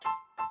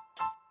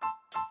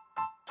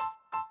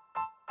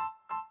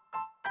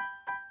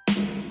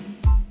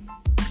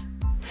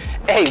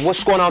Hey,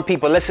 what's going on,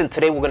 people? Listen,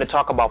 today we're going to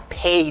talk about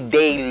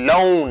payday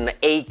loan,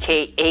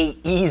 aka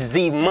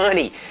easy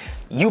money.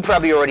 You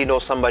probably already know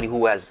somebody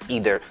who has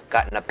either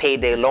gotten a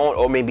payday loan,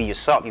 or maybe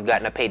yourself, you've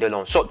gotten a payday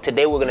loan. So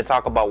today we're going to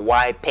talk about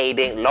why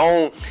payday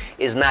loan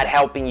is not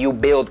helping you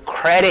build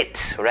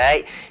credit,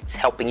 right? It's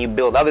helping you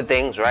build other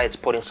things, right? It's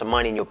putting some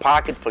money in your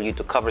pocket for you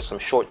to cover some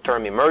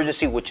short-term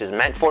emergency, which is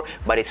meant for,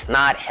 but it's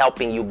not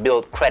helping you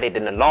build credit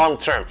in the long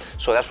term.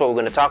 So that's what we're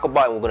going to talk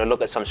about, and we're going to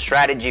look at some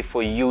strategy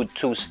for you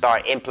to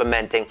start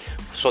implementing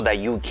so that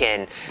you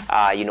can,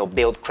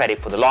 build credit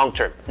for the long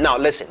term. Now,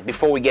 listen,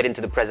 before we get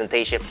into the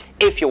presentation,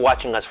 if you're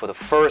watching us for the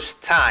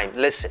first time,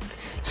 listen,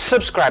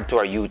 subscribe to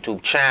our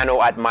YouTube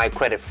channel at My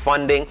Credit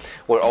Funding.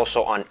 We're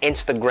also on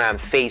Instagram,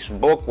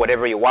 Facebook,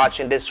 whatever you're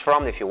watching this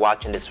from. If you're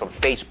watching this from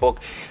Facebook,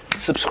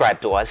 subscribe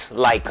to us,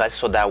 like us,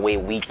 so that way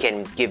we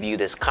can give you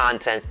this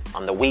content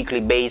on the weekly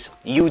base.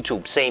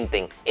 YouTube, same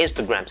thing.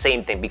 Instagram,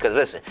 same thing. Because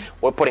listen,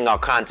 we're putting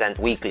out content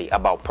weekly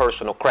about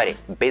personal credit,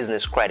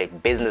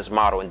 business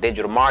model, and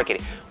digital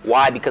marketing.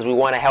 Why? Because we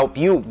want to help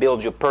you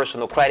build your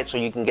personal credit so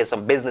you can get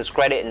some business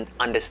credit and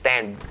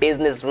understand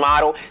business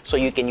model, so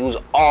you can use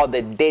all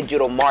the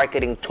digital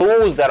marketing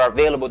tools that are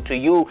available to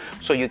you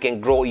so you can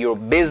grow your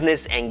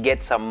business and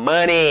get some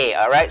money.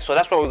 All right, so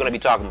that's what we're going to be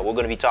talking about. We're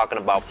going to be talking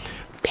about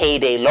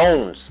payday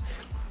loans,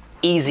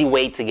 easy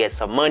way to get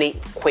some money,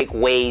 quick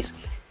ways,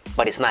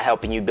 but it's not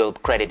helping you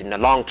build credit in the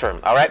long term.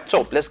 All right,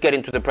 so let's get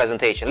into the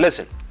presentation.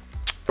 Listen,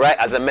 right,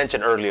 as I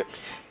mentioned earlier,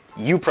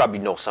 you probably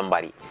know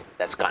somebody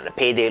that's gotten a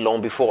payday loan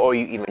before, or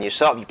you even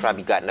yourself, you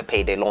probably gotten a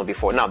payday loan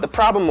before. Now, the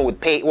problem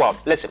with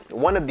listen,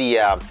 one of the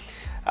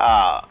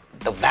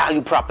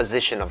value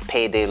proposition of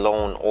payday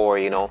loan, or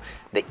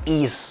the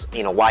ease,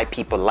 why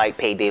people like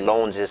payday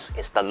loans is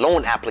the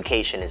loan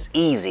application is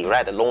easy,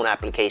 right? The loan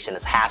application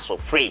is hassle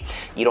free.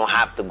 You don't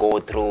have to go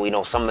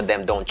through, some of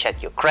them don't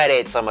check your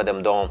credit, some of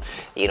them don't,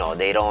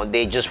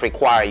 they just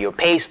require your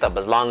pay stub.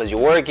 As long as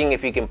you're working,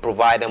 if you can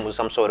provide them with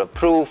some sort of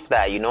proof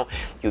that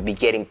you'll be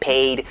getting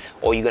paid,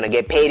 or you're gonna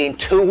get paid in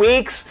 2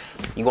 weeks,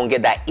 you're gonna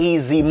get that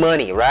easy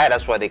money, right?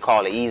 That's why they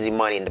call it easy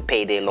money in the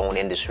payday loan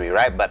industry,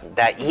 right? But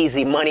that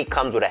easy money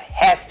comes with a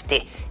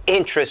hefty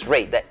interest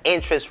rate. The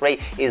interest rate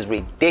is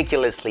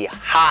ridiculously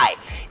high.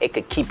 It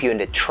could keep you in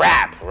the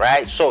trap,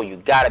 right? So you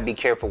got to be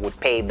careful with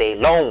payday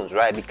loans,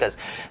 right? Because,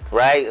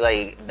 right,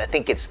 like, I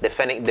think it's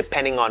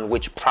depending on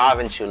which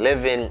province you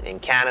live in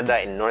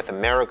Canada, in North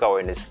America,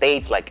 or in the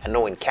States. Like, I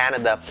know in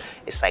Canada,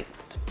 it's like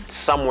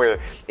somewhere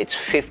it's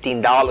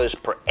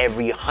 $15 per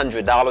every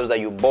 $100 that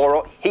you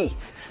borrow.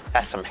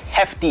 That's some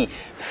hefty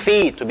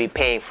fee to be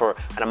paying for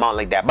an amount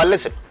like that. But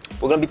listen,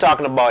 we're going to be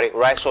talking about it,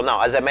 right? So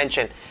now, as I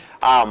mentioned,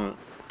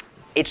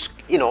 it's,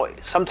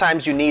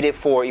 sometimes you need it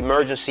for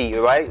emergency,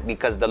 right?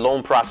 Because the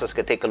loan process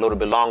could take a little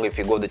bit longer if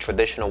you go the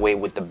traditional way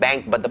with the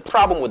bank. But the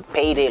problem with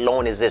payday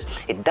loan is this: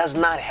 it does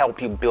not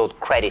help you build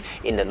credit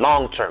in the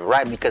long term,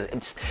 right? Because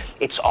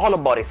it's all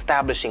about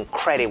establishing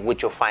credit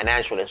with your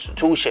financial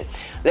institution.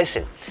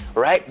 Listen,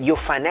 right? Your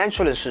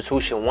financial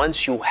institution,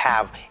 once you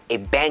have a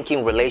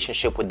banking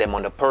relationship with them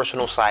on the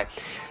personal side,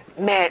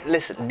 man,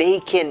 listen,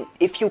 they can,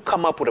 if you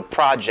come up with a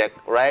project,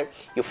 right,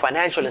 your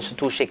financial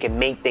institution can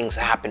make things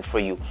happen for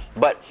you.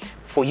 But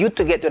for you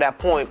to get to that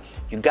point,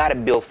 you gotta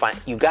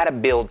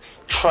build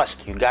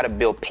trust. You gotta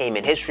build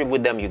payment history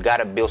with them. You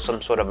gotta build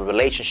some sort of a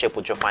relationship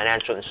with your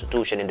financial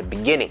institution in the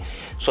beginning.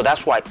 So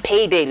that's why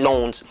payday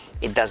loans,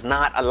 it does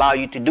not allow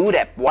you to do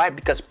that. Why?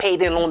 Because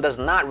payday loan does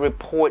not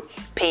report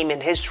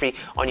payment history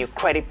on your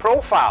credit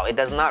profile. It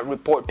does not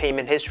report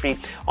payment history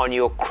on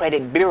your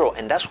credit bureau,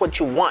 and that's what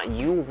you want.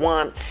 You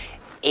want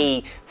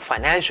a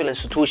financial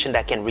institution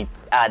that can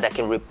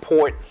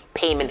report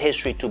payment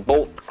history to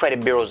both credit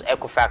bureaus,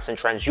 Equifax and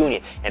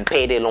TransUnion, and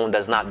payday loan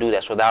does not do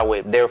that. So that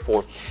way,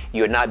 therefore,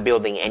 you're not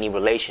building any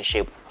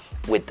relationship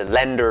with the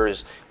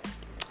lenders,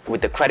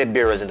 with the credit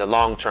bureaus in the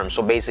long term.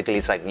 So basically,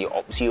 it's like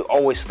you're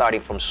always starting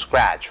from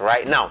scratch,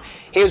 right? Now,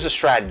 here's a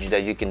strategy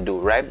that you can do,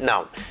 right?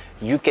 Now,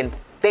 you can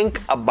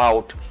think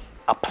about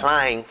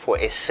applying for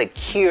a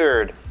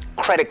secured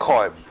credit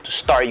card to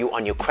start you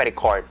on your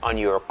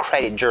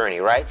credit journey,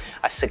 right?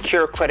 A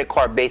secure credit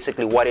card,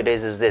 basically what it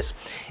is this: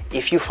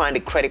 if you find a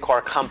credit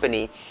card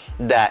company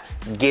that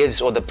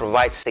gives or that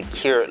provides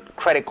secure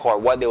credit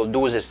card, what they will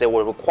do is they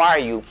will require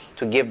you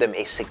to give them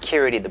a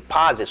security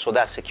deposit. So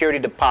that security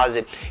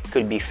deposit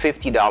could be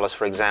 $50,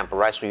 for example,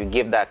 right? So you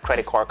give that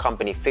credit card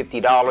company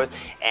 $50,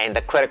 and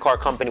the credit card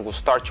company will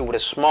start you with a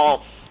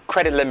small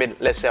credit limit,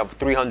 let's say of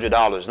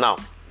 $300. Now,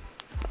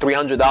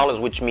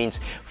 $300, which means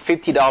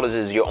 $50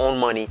 is your own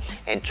money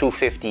and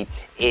 $250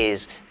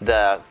 is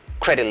the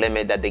credit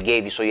limit that they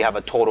gave you, so you have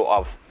a total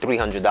of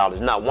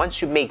 $300. Now,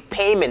 once you make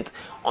payment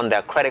on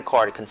that credit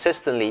card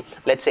consistently,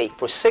 let's say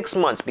for 6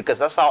 months, because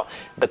that's how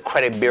the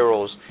credit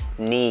bureaus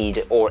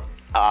need, or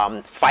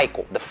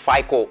FICO, the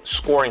FICO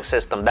scoring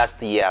system. That's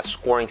the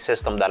scoring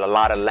system that a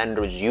lot of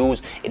lenders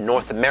use in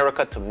North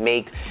America to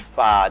make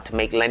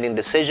lending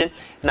decision.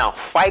 Now,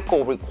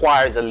 FICO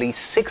requires at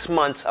least 6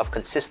 months of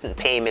consistent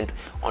payment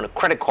on a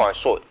credit card.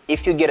 So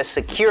if you get a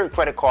secured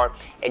credit card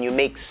and you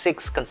make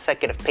 6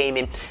 consecutive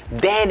payments,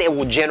 then it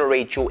will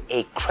generate you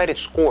a credit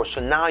score.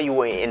 So now you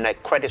are in a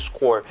credit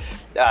score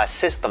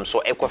system,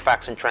 so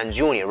Equifax and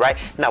TransUnion, right?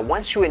 Now,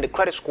 once you're in the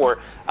credit score,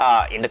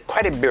 in the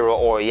credit bureau,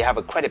 or you have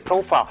a credit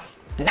profile,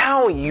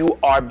 now you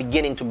are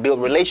beginning to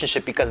build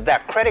relationship, because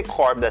that credit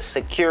card, the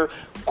secure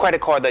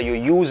credit card that you're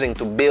using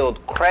to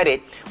build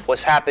credit,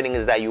 what's happening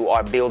is that you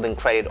are building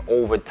credit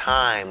over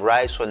time,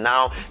 right? So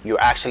now you're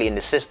actually in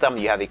the system,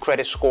 you have a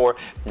credit score.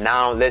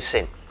 Now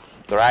listen,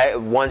 right?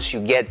 Once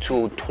you get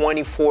to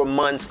 24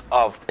 months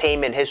of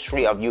payment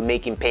history of you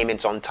making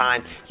payments on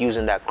time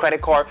using that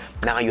credit card,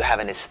 now you have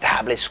an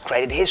established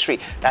credit history.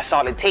 That's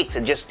all it takes.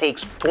 It just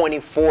takes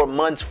 24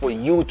 months for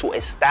you to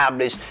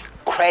establish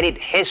credit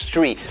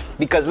history.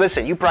 Because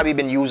listen, you've probably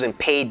been using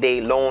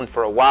Payday Loan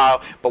for a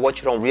while, but what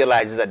you don't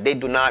realize is that they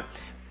do not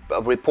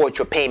report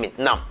your payment.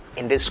 Now,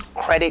 in this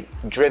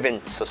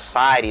credit-driven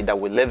society that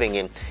we're living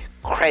in,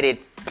 credit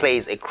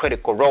plays a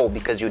critical role,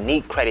 because you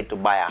need credit to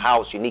buy a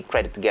house, you need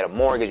credit to get a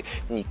mortgage,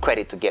 you need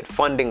credit to get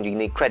funding, you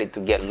need credit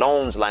to get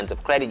loans, lines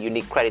of credit, you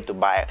need credit to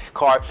buy a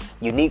car,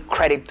 you need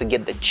credit to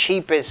get the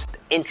cheapest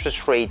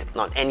interest rate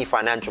on any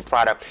financial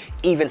product.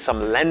 Even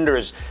some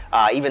lenders,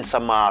 even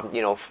some what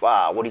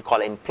do you call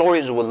it,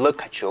 employers will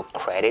look at your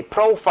credit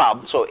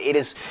profile. So it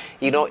is,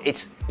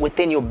 it's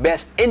within your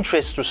best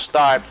interest to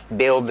start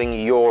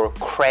building your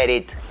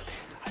credit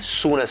as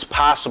soon as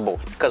possible,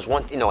 because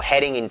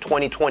heading in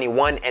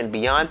 2021 and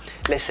beyond,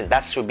 listen,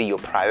 that should be your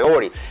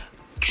priority.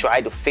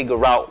 Try to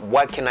figure out,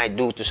 what can I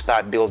do to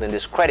start building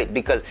this credit?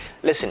 Because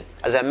listen,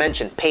 as I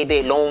mentioned,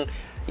 Payday Loan,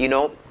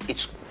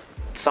 it's,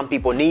 some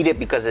people need it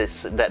because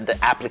it's the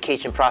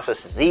application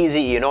process is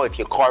easy. If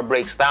your car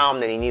breaks down,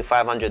 then you need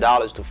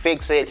 $500 to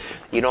fix it.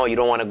 You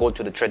don't want to go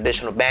to the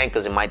traditional bank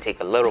because it might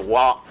take a little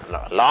while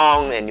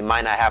long, and you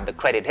might not have the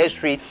credit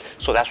history.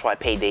 So that's why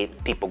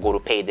people go to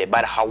Payday.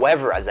 But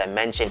however, as I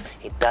mentioned,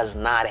 it does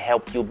not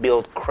help you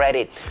build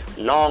credit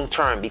long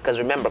term, because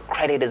remember,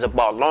 credit is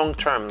about long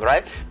term,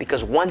 right?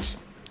 Because once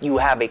you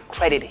have a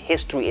credit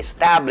history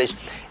established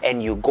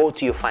and you go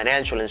to your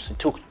financial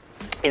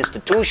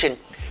institution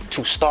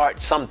to start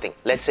something.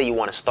 Let's say you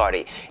want to start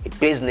a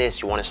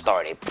business, you want to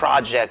start a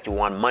project, you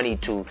want money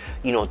to,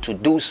 to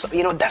do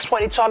something. That's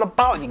what it's all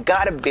about. You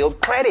got to build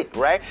credit,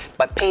 right?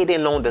 But Payday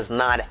Loan does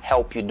not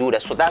help you do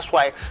that. So that's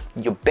why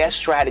your best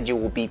strategy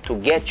will be to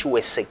get you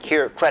a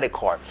secure credit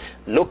card.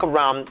 Look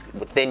around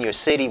within your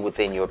city,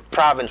 within your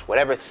province,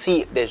 whatever.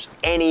 See if there's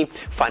any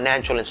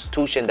financial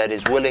institution that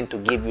is willing to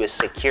give you a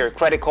secure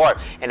credit card.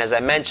 And as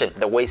I mentioned,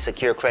 the way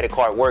secure credit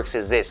card works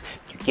is this.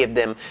 You give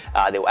them,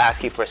 they'll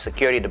ask you for a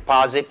security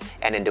deposit,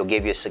 and then they'll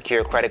give you a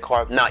secure credit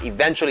card. Now,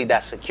 eventually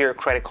that secure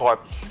credit card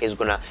is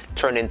going to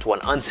turn into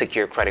an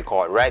unsecured credit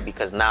card, right?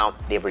 Because now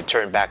they've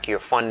returned back your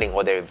funding,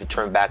 or they've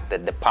returned back the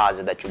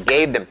deposit that you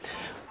gave them.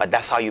 But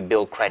that's how you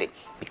build credit,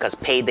 because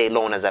Payday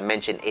Loan, as I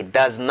mentioned, it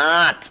does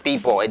not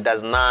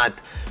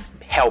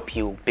help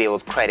you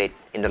build credit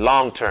in the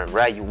long term,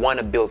 right? You want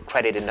to build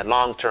credit in the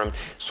long term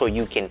so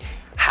you can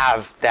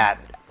have that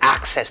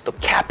access to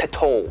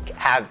capital,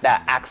 have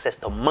that access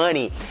to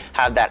money,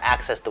 have that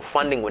access to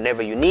funding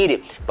whenever you need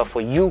it. But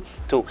for you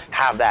to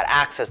have that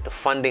access to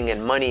funding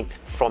and money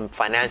from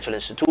financial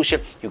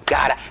institution, you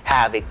gotta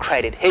have a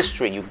credit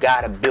history. You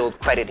gotta build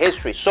credit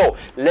history. So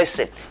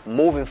listen,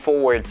 moving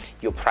forward,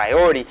 your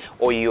priority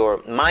or your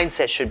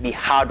mindset should be,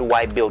 how do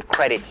I build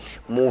credit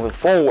moving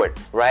forward,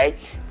 right?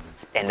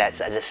 And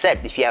that's, as I said,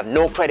 if you have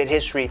no credit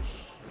history,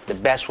 the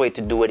best way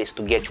to do it is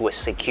to get you a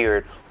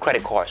secured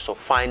credit card. So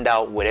find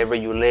out, wherever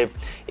you live,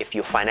 if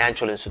your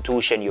financial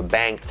institution, your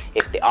bank,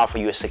 if they offer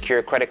you a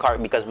secure credit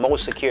card, because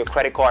most secure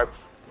credit card,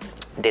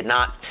 they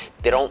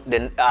don't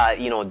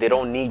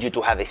need you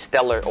to have a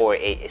stellar or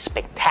a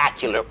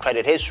spectacular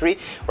credit history,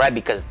 right?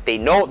 Because they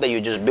know that you're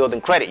just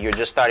building credit, you're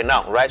just starting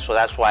out, right? So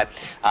that's why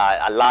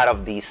a lot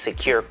of the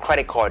secure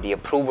credit card, the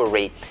approval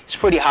rate is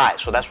pretty high.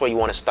 So that's why you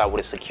want to start with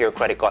a secure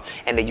credit card,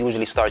 and they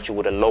usually start you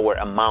with a lower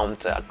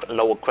amount,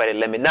 lower credit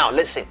limit. Now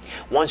listen,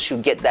 once you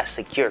get that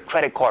secure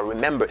credit card,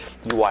 remember,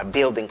 you are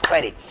building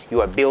credit,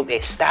 you are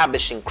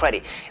establishing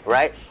credit,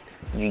 right?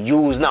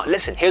 Now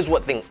listen, here's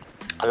what thing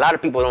a lot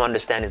of people don't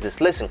understand is this.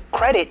 Listen,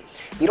 credit,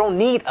 you don't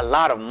need a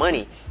lot of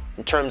money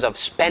in terms of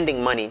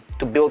spending money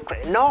to build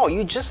credit. No,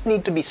 you just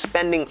need to be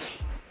spending,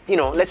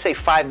 let's say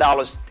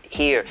 $5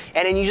 here,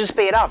 and then you just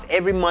pay it off.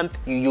 Every month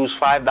you use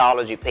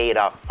 $5, you pay it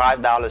off.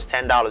 $5,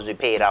 $10, you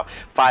pay it off.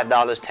 $5,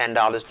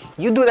 $10.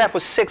 You do that for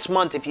 6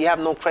 months. If you have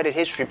no credit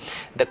history,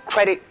 the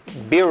credit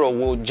bureau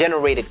will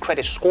generate a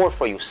credit score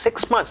for you.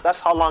 6 months, that's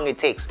how long it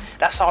takes.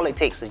 That's all it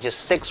takes. It's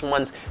just 6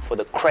 months for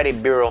the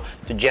credit bureau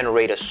to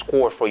generate a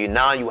score for you.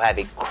 Now you have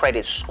a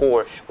credit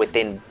score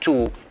within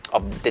two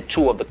of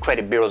the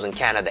credit bureaus in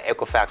Canada,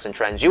 Equifax and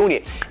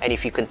TransUnion. And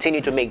if you continue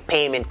to make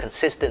payment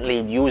consistently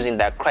using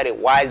that credit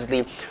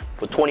wisely,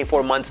 With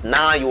 24 months,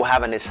 now you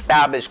have an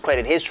established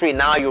credit history.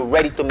 Now you're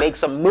ready to make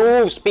some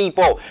moves,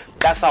 people.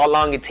 That's how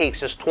long it takes.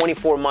 Just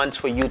 24 months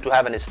for you to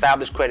have an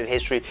established credit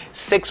history.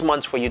 6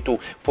 months for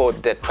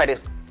the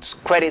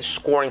credit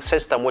scoring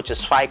system, which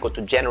is FICO,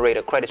 to generate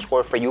a credit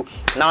score for you.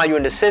 Now you're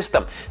in the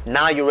system.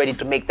 Now you're ready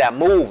to make that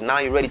move. Now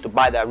you're ready to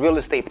buy that real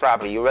estate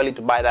property. You're ready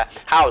to buy that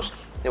house,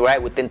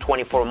 right? Within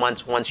 24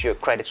 months, once your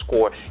credit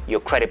score, your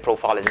credit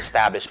profile is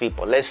established.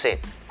 People, listen,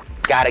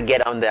 gotta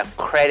get on the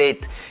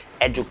credit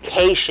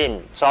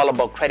education. It's all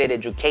about credit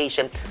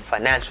education,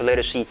 financial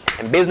literacy,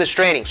 and business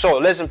training. So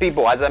listen,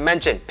 people, as I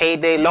mentioned,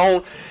 payday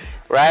loan,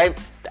 right?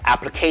 The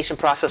application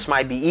process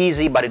might be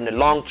easy, but in the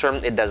long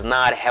term, it does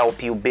not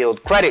help you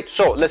build credit.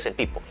 So listen,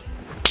 people,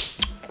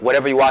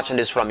 whatever you're watching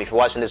this from, if you're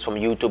watching this from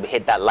YouTube,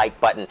 hit that like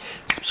button,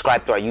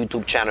 subscribe to our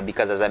YouTube channel,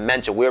 because as I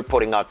mentioned, we're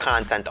putting out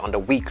content on the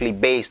weekly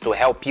base to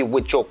help you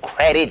with your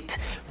credit,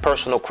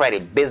 personal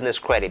credit,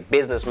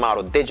 business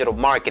model, digital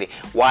marketing.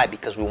 Why?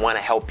 Because we want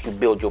to help you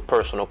build your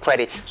personal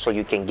credit so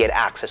you can get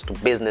access to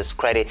business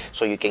credit,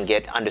 so you can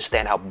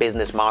understand how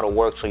business model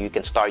works, so you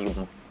can start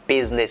your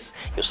business,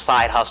 your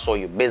side hustle,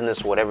 your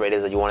business, whatever it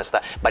is that you want to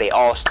start. But it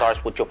all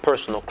starts with your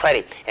personal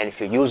credit. And if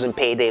you're using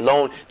payday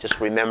loan,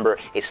 just remember,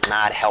 it's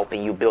not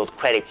helping you build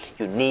credit.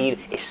 You need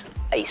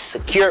a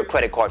secure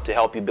credit card to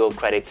help you build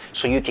credit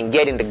so you can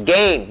get in the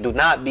game. Do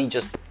not be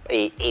just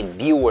a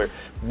viewer,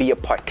 be a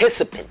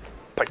participant.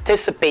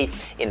 Participate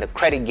in the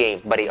credit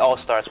game, but it all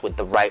starts with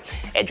the right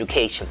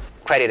education,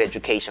 credit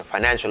education,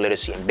 financial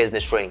literacy, and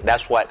business training.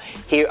 That's what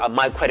here at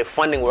My Credit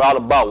Funding we're all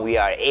about. We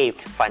are a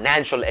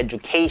financial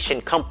education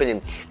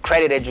company,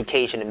 credit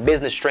education and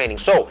business training.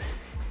 So,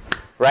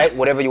 right,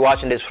 whatever you're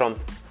watching this from,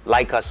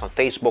 like us on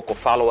Facebook or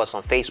follow us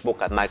on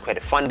Facebook at My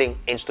Credit Funding,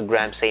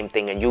 Instagram, same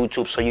thing, and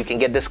YouTube, so you can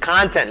get this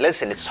content.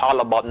 Listen, it's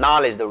all about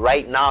knowledge. The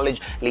right knowledge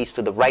leads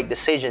to the right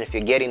decision. If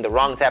you're getting the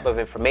wrong type of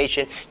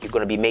information, you're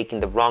going to be making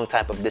the wrong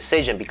type of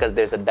decision, because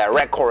there's a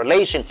direct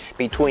correlation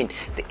between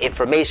the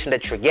information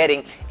that you're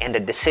getting and the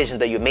decision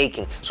that you're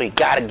making. So you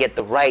got to get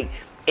the right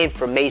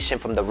information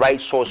from the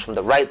right source, from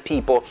the right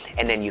people,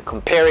 and then you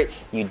compare it.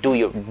 You do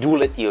your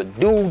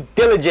due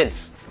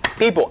diligence.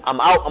 People, I'm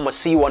out. I'm going to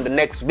see you on the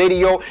next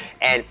video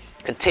and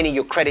continue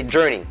your credit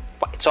journey.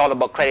 It's all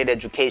about credit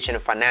education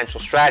and financial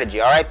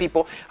strategy. All right,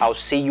 people? I'll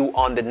see you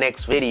on the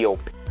next video.